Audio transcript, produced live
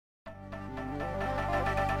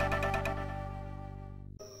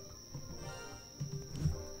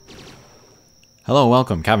Hello,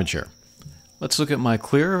 welcome, Cabbage here. Let's look at my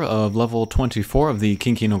clear of level 24 of the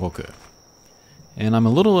Kinki no Goku. And I'm a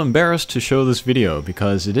little embarrassed to show this video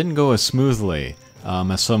because it didn't go as smoothly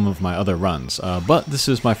as some of my other runs. But this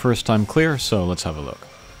is my first time clear, so let's have a look.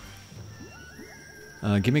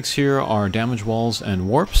 Gimmicks here are damage walls and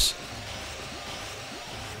warps.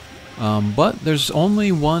 But there's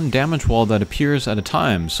only one damage wall that appears at a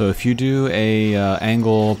time, so if you do a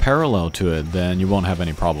angle parallel to it, then you won't have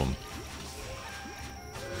any problem.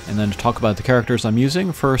 And then to talk about the characters I'm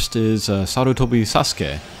using, first is Sarutobi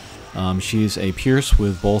Sasuke. She's a Pierce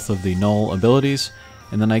with both of the null abilities,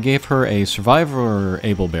 and then I gave her a Survivor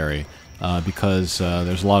Ableberry because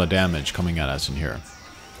there's a lot of damage coming at us in here.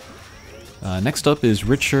 Next up is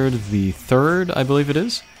Richard the Third, I believe it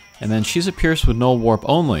is, and then she's a Pierce with null warp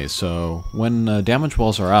only, so when damage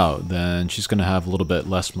walls are out, then she's going to have a little bit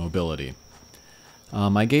less mobility.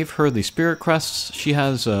 I gave her the Spirit Crests. She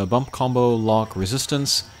has bump combo, lock,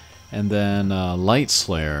 resistance, and then Light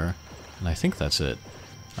Slayer, and I think that's it.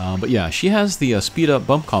 But yeah, she has the speed up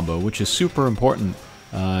bump combo, which is super important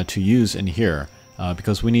to use in here,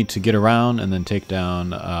 because we need to get around and then take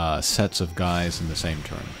down sets of guys in the same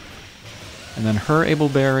turn. And then her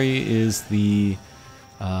Ableberry is the,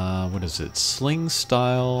 what is it, Sling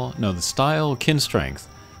Style, no, the Style Kin Strength,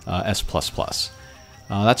 S++.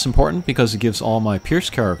 That's important because it gives all my Pierce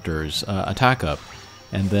characters attack up,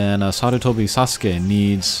 and then Sarutobi Sasuke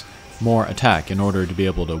needs more attack in order to be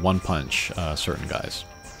able to one-punch certain guys.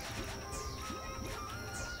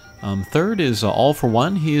 Third is All For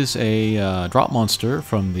One. He is a drop monster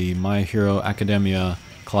from the My Hero Academia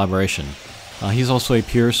collaboration. He's also a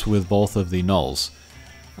Pierce with both of the nulls.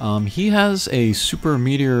 He has a Super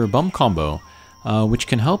Meteor Bump combo, which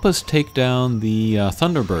can help us take down the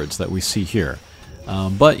Thunderbirds that we see here.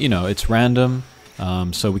 But, you know, it's random,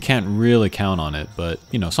 so we can't really count on it, but,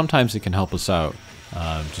 you know, sometimes it can help us out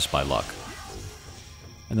just by luck.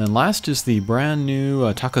 And then last is the brand new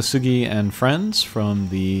Takasugi and Friends from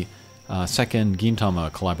the second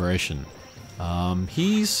Gintama collaboration.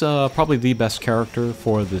 He's probably the best character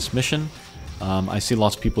for this mission. I see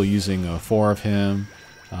lots of people using 4 of him,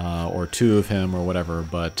 or 2 of him, or whatever,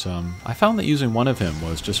 but I found that using 1 of him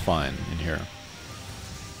was just fine in here.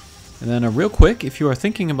 And then real quick, if you are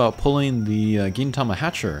thinking about pulling the Gintama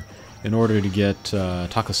Hatcher in order to get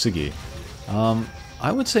Takasugi,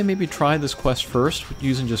 I would say maybe try this quest first,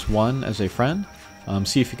 using just 1 as a friend.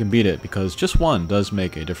 See if you can beat it, because just 1 does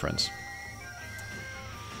make a difference.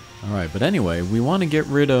 Alright, but anyway, we want to get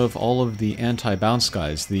rid of all of the anti-bounce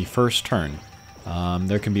guys the first turn.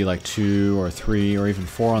 There can be like 2 or 3 or even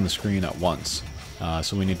 4 on the screen at once,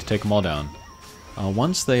 so we need to take them all down.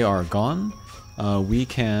 Once they are gone, we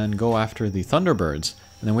can go after the Thunderbirds,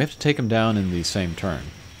 and then we have to take them down in the same turn.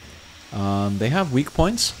 They have weak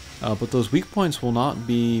points, but those weak points will not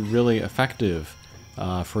be really effective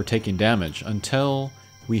for taking damage until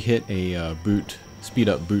we hit a speed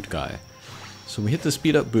up boot guy. So we hit the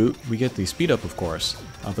speed up boot, we get the speed up of course,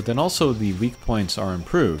 but then also the weak points are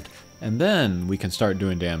improved, and then we can start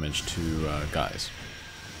doing damage to guys.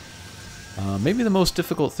 Maybe the most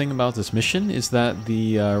difficult thing about this mission is that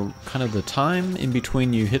the kind of the time in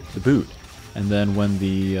between you hit the boot and then when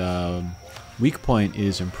the weak point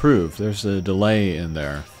is improved, there's a delay in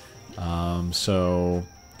there. So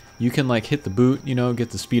you can like hit the boot, you know,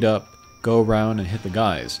 get the speed up, go around and hit the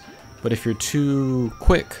guys. But if you're too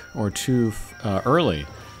quick or too early,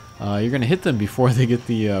 you're going to hit them before they get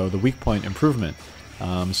the weak point improvement.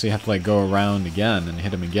 So you have to like go around again and hit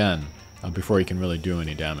them again before you can really do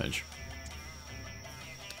any damage.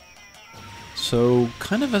 So,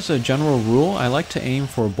 kind of as a general rule, I like to aim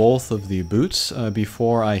for both of the boots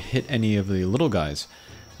before I hit any of the little guys.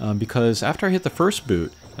 Because after I hit the first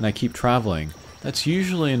boot, and I keep traveling, that's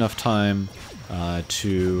usually enough time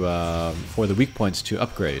for the weak points to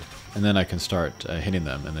upgrade. And then I can start hitting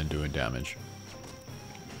them and then doing damage.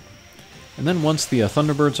 And then once the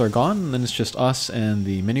Thunderbirds are gone, then it's just us and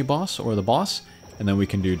the mini-boss, or the boss, and then we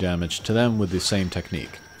can do damage to them with the same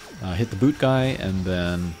technique. Hit the boot guy, and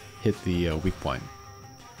then hit the weak point.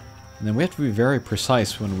 And then we have to be very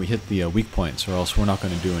precise when we hit the weak points, or else we're not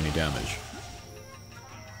going to do any damage.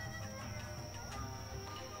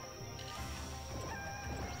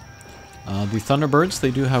 The Thunderbirds,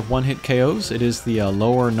 they do have one-hit KOs. It is the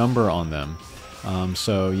lower number on them.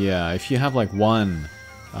 So yeah, if you have like 1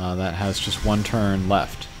 that has just 1 turn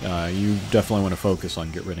left, you definitely want to focus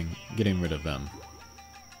on getting rid of them.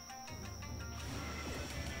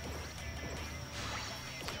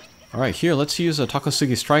 Alright, here, let's use a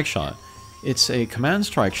Takasugi Strike Shot. It's a command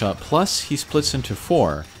strike shot, plus he splits into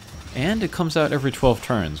 4, and it comes out every 12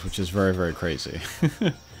 turns, which is very, very crazy.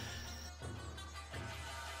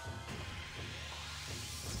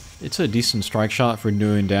 It's a decent strike shot for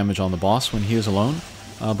doing damage on the boss when he is alone,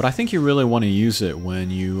 but I think you really want to use it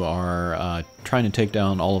when you are trying to take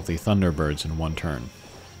down all of the Thunderbirds in one turn.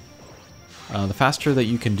 The faster that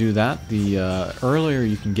you can do that, the earlier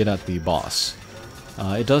you can get at the boss.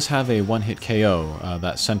 It does have a one-hit KO,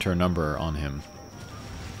 that center number on him.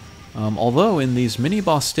 Although in these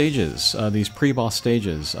mini-boss stages, these pre-boss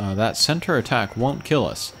stages, that center attack won't kill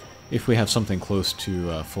us if we have something close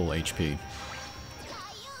to full HP.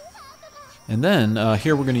 And then,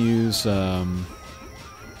 here we're going to use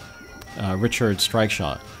Richard's Strike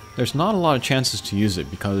Shot. There's not a lot of chances to use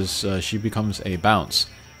it because she becomes a bounce.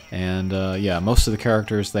 And yeah, most of the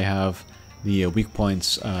characters, they have the weak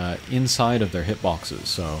points inside of their hitboxes,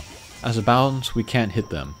 so as a bounce, we can't hit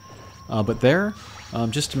them. But there,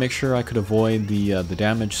 just to make sure I could avoid the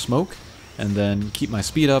damage smoke, and then keep my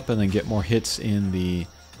speed up, and then get more hits in the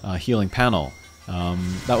healing panel,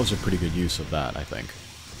 that was a pretty good use of that, I think.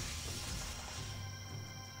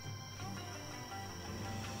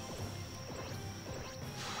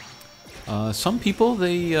 Some people,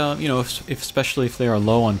 they, you know, especially if they are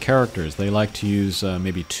low on characters, they like to use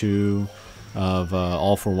maybe 2 of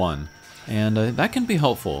All for One, and that can be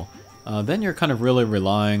helpful. Then you're kind of really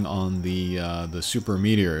relying on the super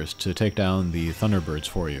meteors to take down the Thunderbirds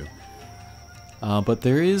for you. But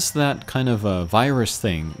there is that kind of virus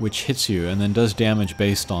thing which hits you and then does damage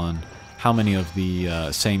based on how many of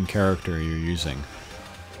the same character you're using.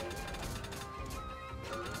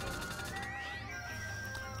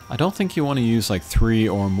 I don't think you want to use like 3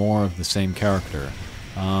 or more of the same character,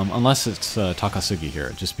 unless it's Takasugi here,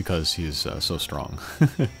 just because he's so strong.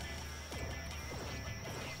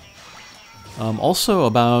 Also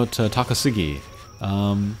about Takasugi,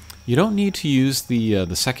 you don't need to use the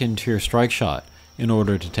second tier strike shot in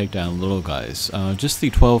order to take down little guys. Just the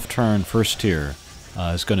 12 turn first tier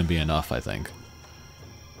is going to be enough, I think.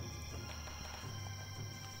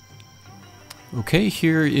 Okay,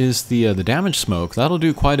 here is the damage smoke. That'll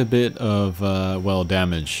do quite a bit of, well,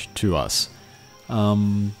 damage to us.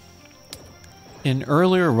 In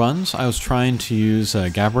earlier runs, I was trying to use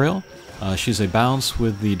Gabrielle. She's a bounce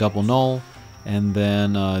with the double null, and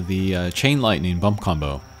then the chain lightning bump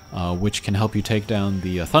combo, which can help you take down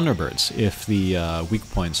the Thunderbirds if the weak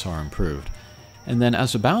points are improved. And then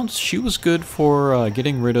as a bounce, she was good for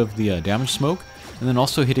getting rid of the damage smoke, and then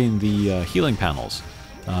also hitting the healing panels.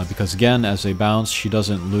 Because again, as a bounce, she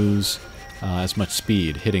doesn't lose as much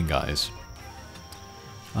speed hitting guys.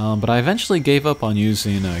 But I eventually gave up on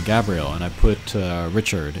using Gabrielle, and I put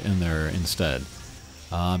Richard in there instead.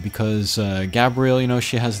 Because Gabrielle, you know,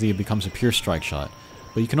 she has becomes a pure strike shot,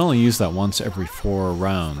 but you can only use that once every 4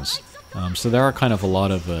 rounds. So there are kind of a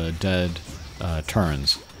lot of dead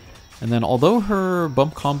turns. And then although her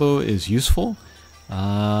bump combo is useful,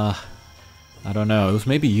 I don't know, it was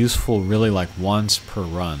maybe useful really like once per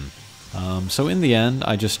run. So in the end,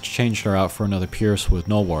 I just changed her out for another Pierce with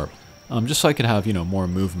Null Warp, just so I could have, you know, more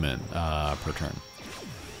movement per turn.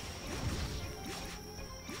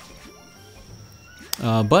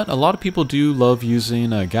 But a lot of people do love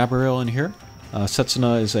using Gabrielle in here.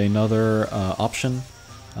 Setsuna is another option.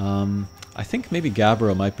 I think maybe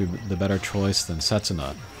Gabrielle might be the better choice than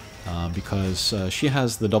Setsuna, because she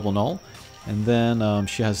has the double null, and then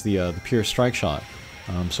she has the pure strike shot,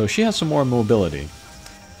 so she has some more mobility.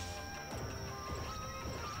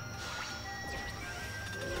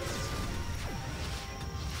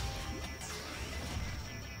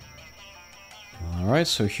 Alright,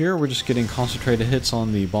 so here we're just getting concentrated hits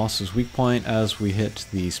on the boss's weak point as we hit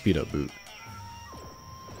the speed up boot.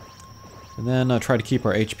 And then try to keep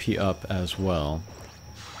our HP up as well.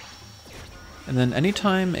 And then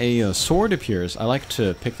anytime a sword appears, I like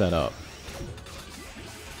to pick that up.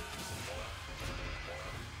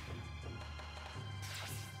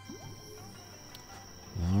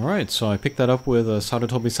 Alright, so I picked that up with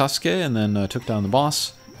Sarutobi Sasuke, and then took down the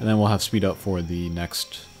boss, and then we'll have speed up for the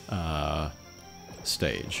next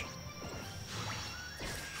stage.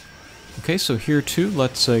 Okay, so here too,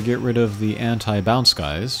 let's get rid of the anti-bounce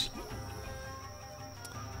guys.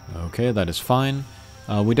 Okay, that is fine.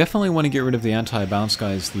 We definitely want to get rid of the anti-bounce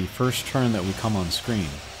guys the first turn that we come on screen,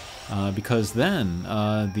 because then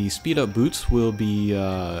the speed up boots will be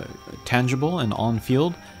tangible and on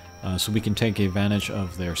field, so we can take advantage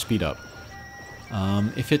of their speed up.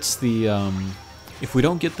 If it's if we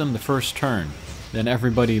don't get them the first turn, then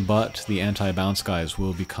everybody but the anti-bounce guys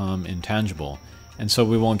will become intangible, and so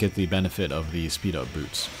we won't get the benefit of the speed up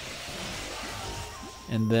boots.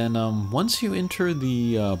 And then once you enter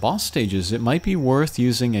the boss stages, it might be worth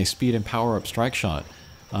using a speed and power up strike shot,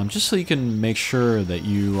 just so you can make sure that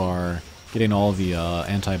you are getting all the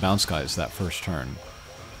anti-bounce guys that first turn.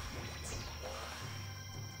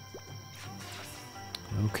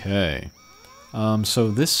 Okay.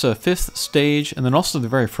 So this fifth stage, and then also the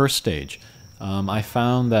very first stage, I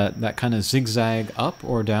found that kind of zigzag up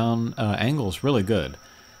or down angle is really good.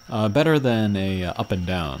 Better than a up and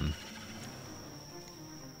down.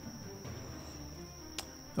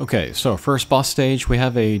 Okay, so first boss stage, we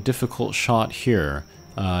have a difficult shot here,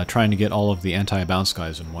 trying to get all of the anti-bounce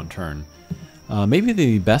guys in one turn. Maybe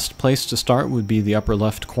the best place to start would be the upper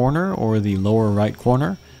left corner or the lower right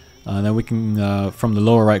corner. Then we can, from the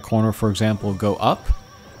lower right corner, for example, go up,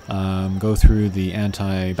 go through the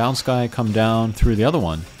anti-bounce guy, come down through the other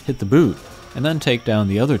one, hit the boot, and then take down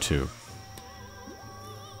the other two.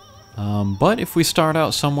 But if we start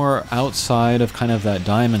out somewhere outside of kind of that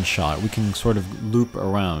diamond shot, we can sort of loop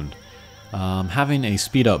around. Having a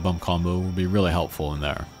speed up bump combo will be really helpful in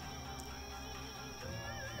there.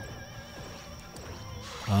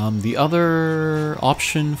 The other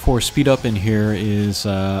option for speed up in here is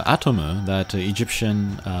Atomu, that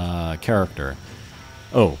Egyptian character.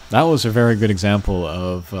 Oh, that was a very good example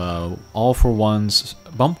of All for One's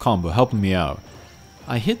bump combo helping me out.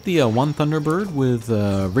 I hit the one Thunderbird with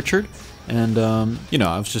Richard, and you know,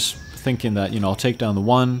 I was just thinking that, you know, I'll take down the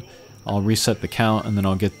one, I'll reset the count, and then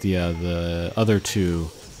I'll get the other two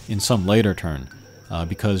in some later turn,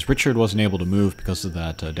 because Richard wasn't able to move because of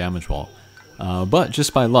that damage wall. But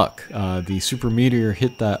just by luck, the Super Meteor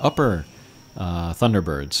hit that upper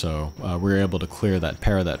Thunderbird, so we were able to clear that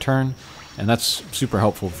pair that turn, and that's super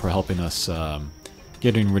helpful for helping us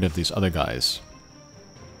getting rid of these other guys.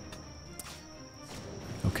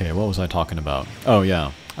 Okay, what was I talking about? Oh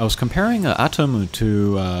yeah, I was comparing Atomu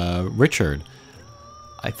to Richard.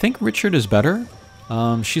 I think Richard is better.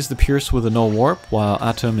 She's the Pierce with a null warp, while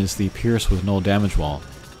Atom is the Pierce with null damage wall.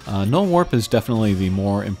 Null warp is definitely the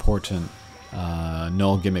more important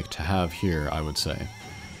null gimmick to have here, I would say.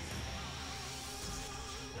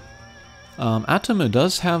 Atomu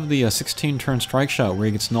does have the 16 turn strike shot where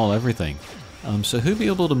he gets null everything, so he'll be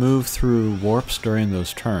able to move through warps during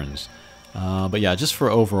those turns. But yeah, just for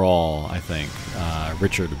overall, I think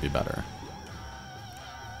Richard would be better.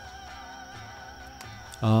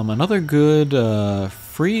 Another good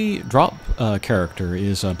free drop character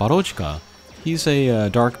is Barojika. He's a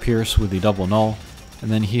Dark Pierce with the double null, and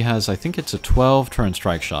then he has, I think it's a 12 turn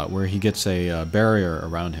strike shot where he gets a barrier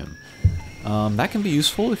around him. That can be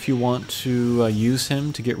useful if you want to use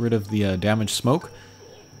him to get rid of the damage smoke.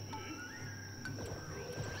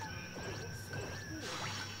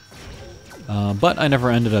 But I never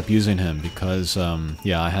ended up using him because,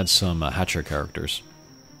 yeah, I had some Hatcher characters.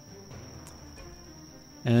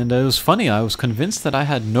 And it was funny, I was convinced that I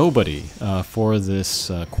had nobody for this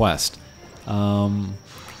quest.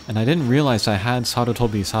 And I didn't realize I had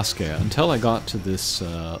Sarutobi Sasuke until I got to this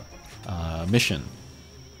mission.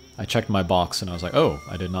 I checked my box and I was like, oh,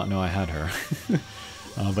 I did not know I had her.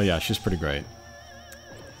 But yeah, she's pretty great.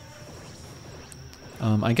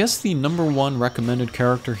 I guess the #1 recommended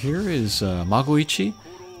character here is Magoichi,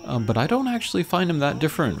 but I don't actually find him that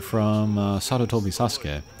different from Sarutobi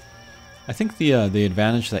Sasuke. I think the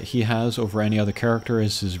advantage that he has over any other character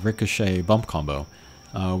is his ricochet bump combo,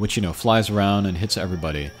 which, you know, flies around and hits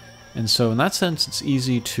everybody. And so in that sense, it's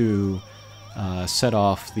easy to set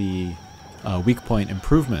off the weak point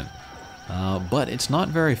improvement, but it's not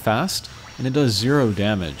very fast. And it does 0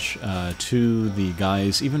 damage to the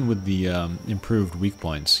guys, even with the improved weak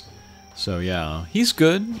points. So yeah, he's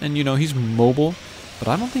good, and you know, he's mobile, but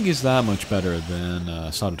I don't think he's that much better than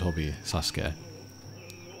Sarutobi Sasuke.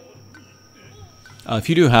 If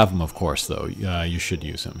you do have him, of course, though, you should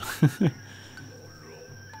use him.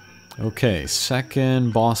 Okay,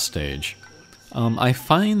 second boss stage. I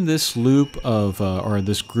find this loop of, or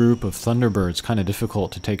this group of Thunderbirds kind of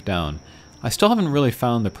difficult to take down. I still haven't really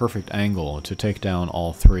found the perfect angle to take down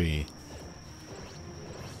all 3.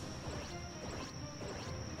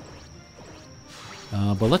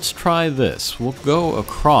 But let's try this. We'll go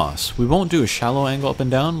across. We won't do a shallow angle up and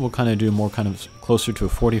down. We'll kind of do more kind of closer to a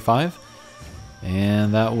 45.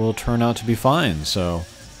 And that will turn out to be fine. So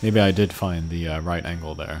maybe I did find the right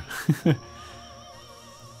angle there.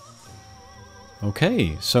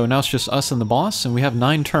 Okay, so now it's just us and the boss, and we have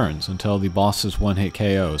 9 turns until the boss is one-hit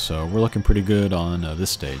KO, so we're looking pretty good on this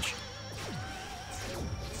stage.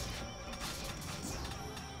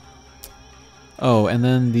 Oh, and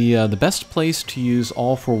then the best place to use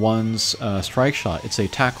All for One's strike shot, it's a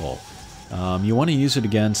tackle. You want to use it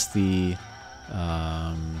against the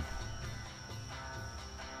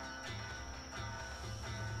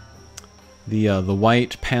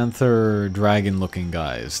White Panther dragon looking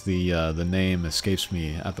guys. The name escapes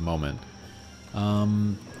me at the moment.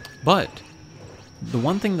 But the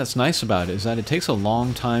one thing that's nice about it is that it takes a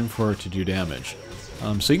long time for it to do damage.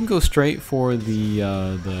 So you can go straight for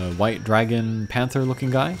the white dragon panther looking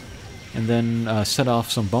guy, and then set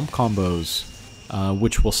off some bump combos,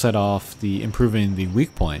 which will set off the improving the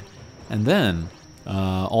weak point, and then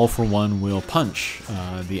all for one will punch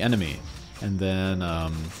the enemy, and then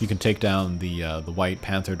you can take down the white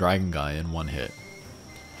panther dragon guy in one hit.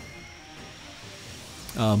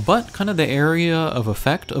 But kind of the area of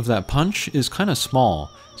effect of that punch is kind of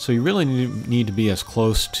small, so you really need to be as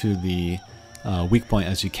close to the weak point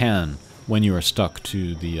as you can when you are stuck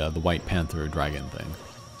to the white panther dragon thing.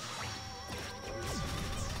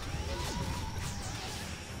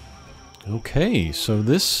 Okay, so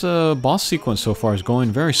this boss sequence so far is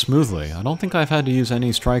going very smoothly. I don't think I've had to use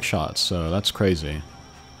any strike shots, so that's crazy.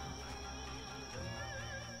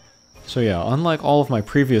 So yeah, unlike all of my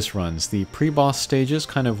previous runs, the pre-boss stages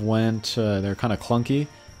kind of went, they're kind of clunky,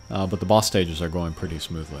 but the boss stages are going pretty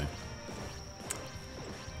smoothly.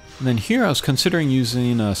 And then here I was considering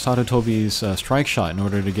using Sarutobi's strike shot in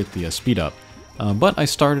order to get the speed up. But I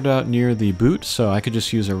started out near the boot, so I could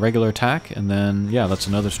just use a regular attack, and then, yeah, that's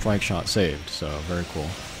another strike shot saved, so very cool.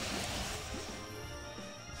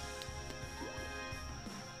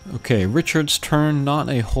 Okay, Richard's turn, not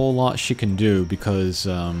a whole lot she can do because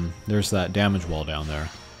there's that damage wall down there.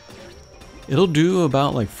 It'll do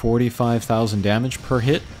about like 45,000 damage per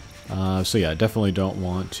hit, so yeah, definitely don't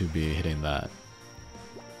want to be hitting that.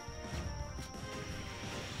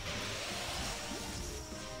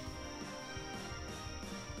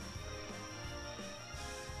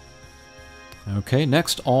 Okay,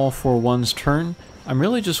 next all for one's turn. I'm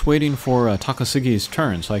really just waiting for Takasugi's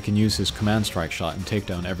turn so I can use his command strike shot and take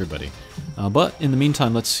down everybody. But in the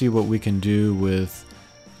meantime, let's see what we can do with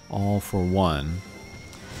all for one.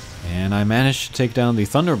 And I managed to take down the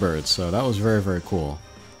Thunderbirds, so that was very, very cool.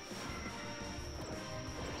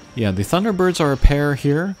 Yeah, the Thunderbirds are a pair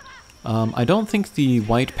here. I don't think the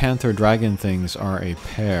White Panther Dragon things are a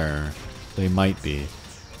pair. They might be.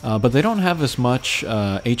 But they don't have as much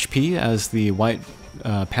HP as the White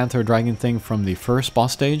Panther Dragon thing from the first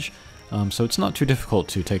boss stage, so it's not too difficult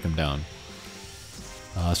to take them down.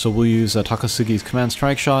 So we'll use Takasugi's command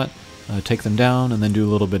strike shot, take them down, and then do a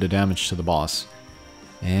little bit of damage to the boss.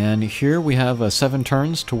 And here we have 7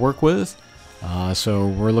 turns to work with, so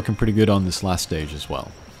we're looking pretty good on this last stage as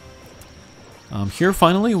well. Here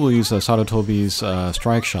finally we'll use Sarutobi's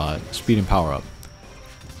strike shot, speed and power up.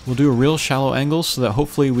 We'll do a real shallow angle so that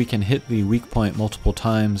hopefully we can hit the weak point multiple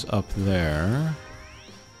times up there.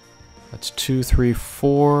 That's 2, 3,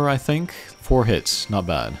 4, I think. 4 hits, not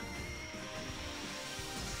bad.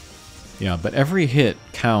 Yeah, but every hit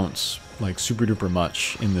counts like super duper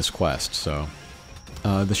much in this quest, so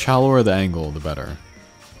the shallower the angle, the better.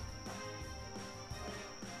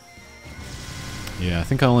 Yeah, I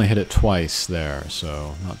think I only hit it twice there,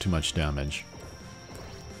 so not too much damage.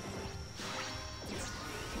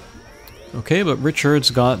 Okay, but Richard's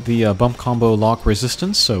got the bump combo lock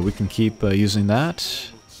resistance, so we can keep using that.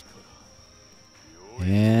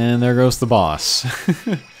 And there goes the boss.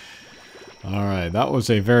 Alright, that was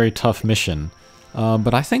a very tough mission.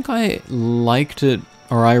 But I think I liked it,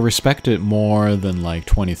 or I respect it more than like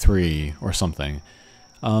 23 or something.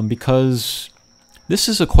 Because this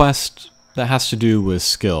is a quest that has to do with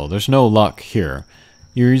skill. There's no luck here.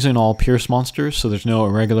 You're using all Pierce monsters, so there's no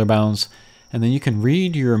irregular bounds. And then you can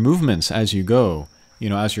read your movements as you go, you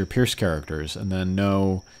know, as your Pierce characters, and then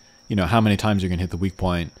know, you know, how many times you can hit the weak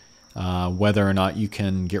point, whether or not you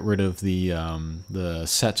can get rid of the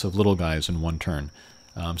sets of little guys in one turn.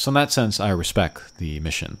 So in that sense, I respect the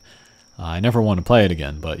mission. I never want to play it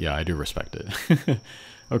again, but yeah, I do respect it.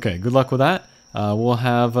 Okay, good luck with that. We'll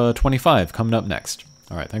have 25 coming up next.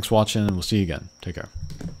 Alright, thanks for watching, and we'll see you again. Take care.